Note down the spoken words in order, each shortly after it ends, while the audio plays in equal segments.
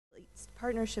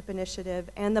Partnership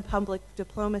Initiative and the Public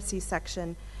Diplomacy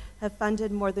section have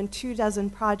funded more than 24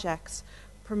 projects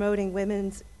promoting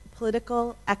women's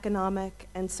political, economic,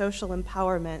 and social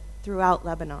empowerment throughout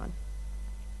Lebanon.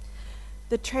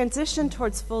 The transition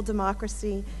towards full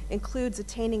democracy includes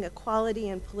attaining equality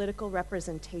in political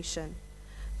representation.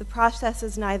 The process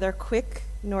is neither quick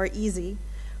nor easy,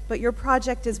 but your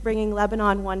project is bringing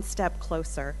Lebanon one step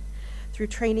closer through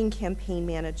training campaign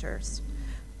managers.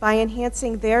 By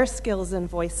enhancing their skills and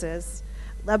voices,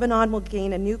 Lebanon will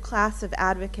gain a new class of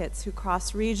advocates who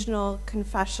cross regional,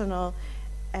 confessional,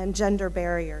 and gender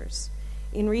barriers.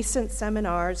 In recent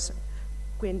seminars,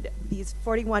 when these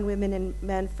 41 women and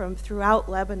men from throughout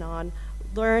Lebanon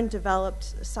learned,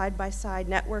 developed side-by-side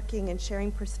networking and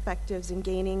sharing perspectives and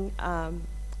gaining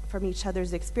from each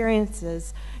other's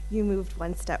experiences, you moved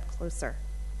one step closer.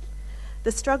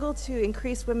 The struggle to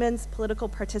increase women's political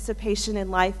participation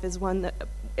in life is one that,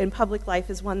 in public life,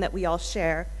 is one that we all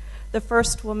share. The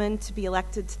first woman to be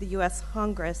elected to the U.S.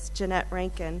 Congress, Jeannette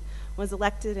Rankin, was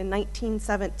elected in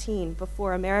 1917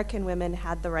 before American women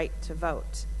had the right to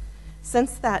vote.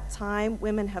 Since that time,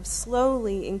 women have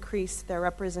slowly increased their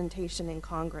representation in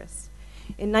Congress.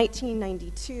 In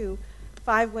 1992,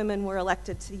 5 women were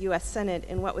elected to the U.S. Senate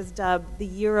in what was dubbed the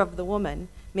Year of the Woman,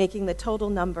 making the total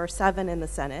number 7 in the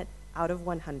Senate out of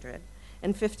 100,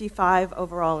 and 55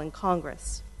 overall in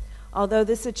Congress. Although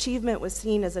this achievement was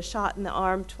seen as a shot in the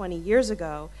arm 20 years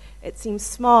ago, it seems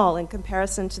small in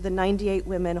comparison to the 98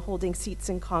 women holding seats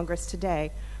in Congress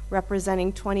today,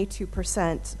 representing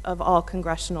 22% of all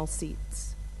congressional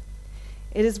seats.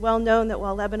 It is well known that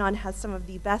while Lebanon has some of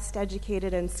the best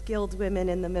educated and skilled women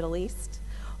in the Middle East,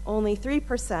 only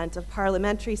 3% of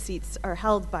parliamentary seats are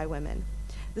held by women.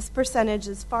 This percentage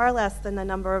is far less than the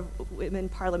number of women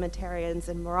parliamentarians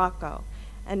in Morocco,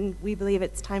 and we believe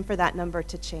it's time for that number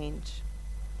to change.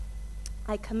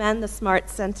 I commend the SMART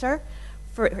Center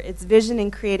for its vision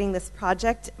in creating this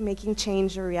project, making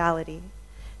change a reality.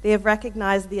 They have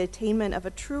recognized the attainment of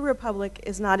a true republic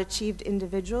is not achieved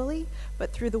individually,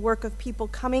 but through the work of people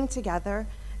coming together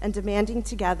and demanding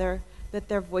together that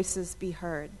their voices be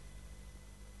heard.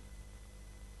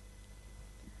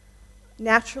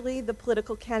 Naturally, the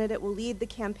political candidate will lead the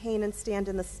campaign and stand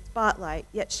in the spotlight,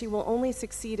 yet she will only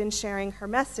succeed in sharing her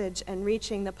message and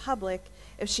reaching the public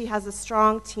if she has a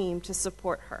strong team to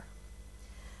support her.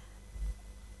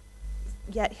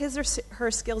 Yet his or her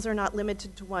skills are not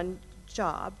limited to one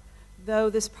job.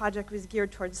 Though this project was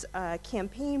geared towards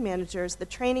campaign managers, the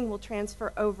training will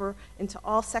transfer over into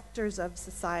all sectors of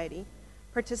society.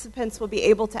 Participants will be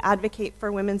able to advocate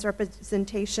for women's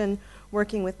representation,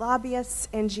 working with lobbyists,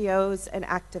 NGOs, and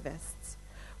activists.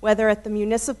 Whether at the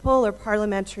municipal or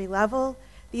parliamentary level,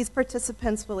 these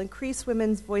participants will increase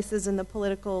women's voices in the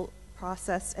political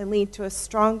process and lead to a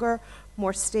stronger,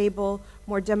 more stable,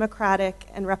 more democratic,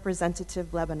 and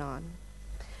representative Lebanon.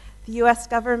 The U.S.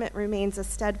 government remains a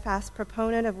steadfast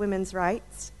proponent of women's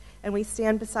rights, and we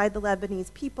stand beside the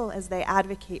Lebanese people as they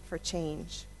advocate for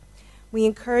change. We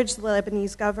encourage the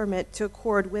Lebanese government to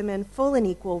accord women full and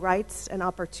equal rights and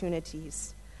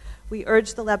opportunities. We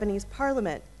urge the Lebanese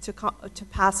parliament to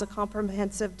pass a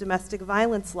comprehensive domestic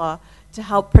violence law to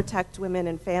help protect women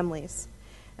and families.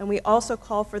 And we also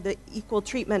call for the equal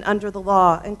treatment under the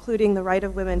law, including the right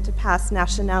of women to pass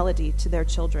nationality to their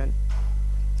children.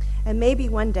 And maybe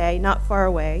one day, not far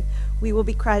away, we will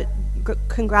be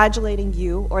congratulating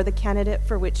you or the candidate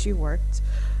for which you worked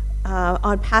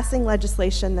on passing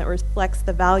legislation that reflects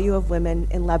the value of women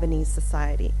in Lebanese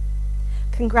society.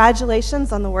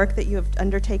 Congratulations on the work that you have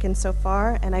undertaken so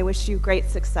far, and I wish you great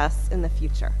success in the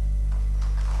future.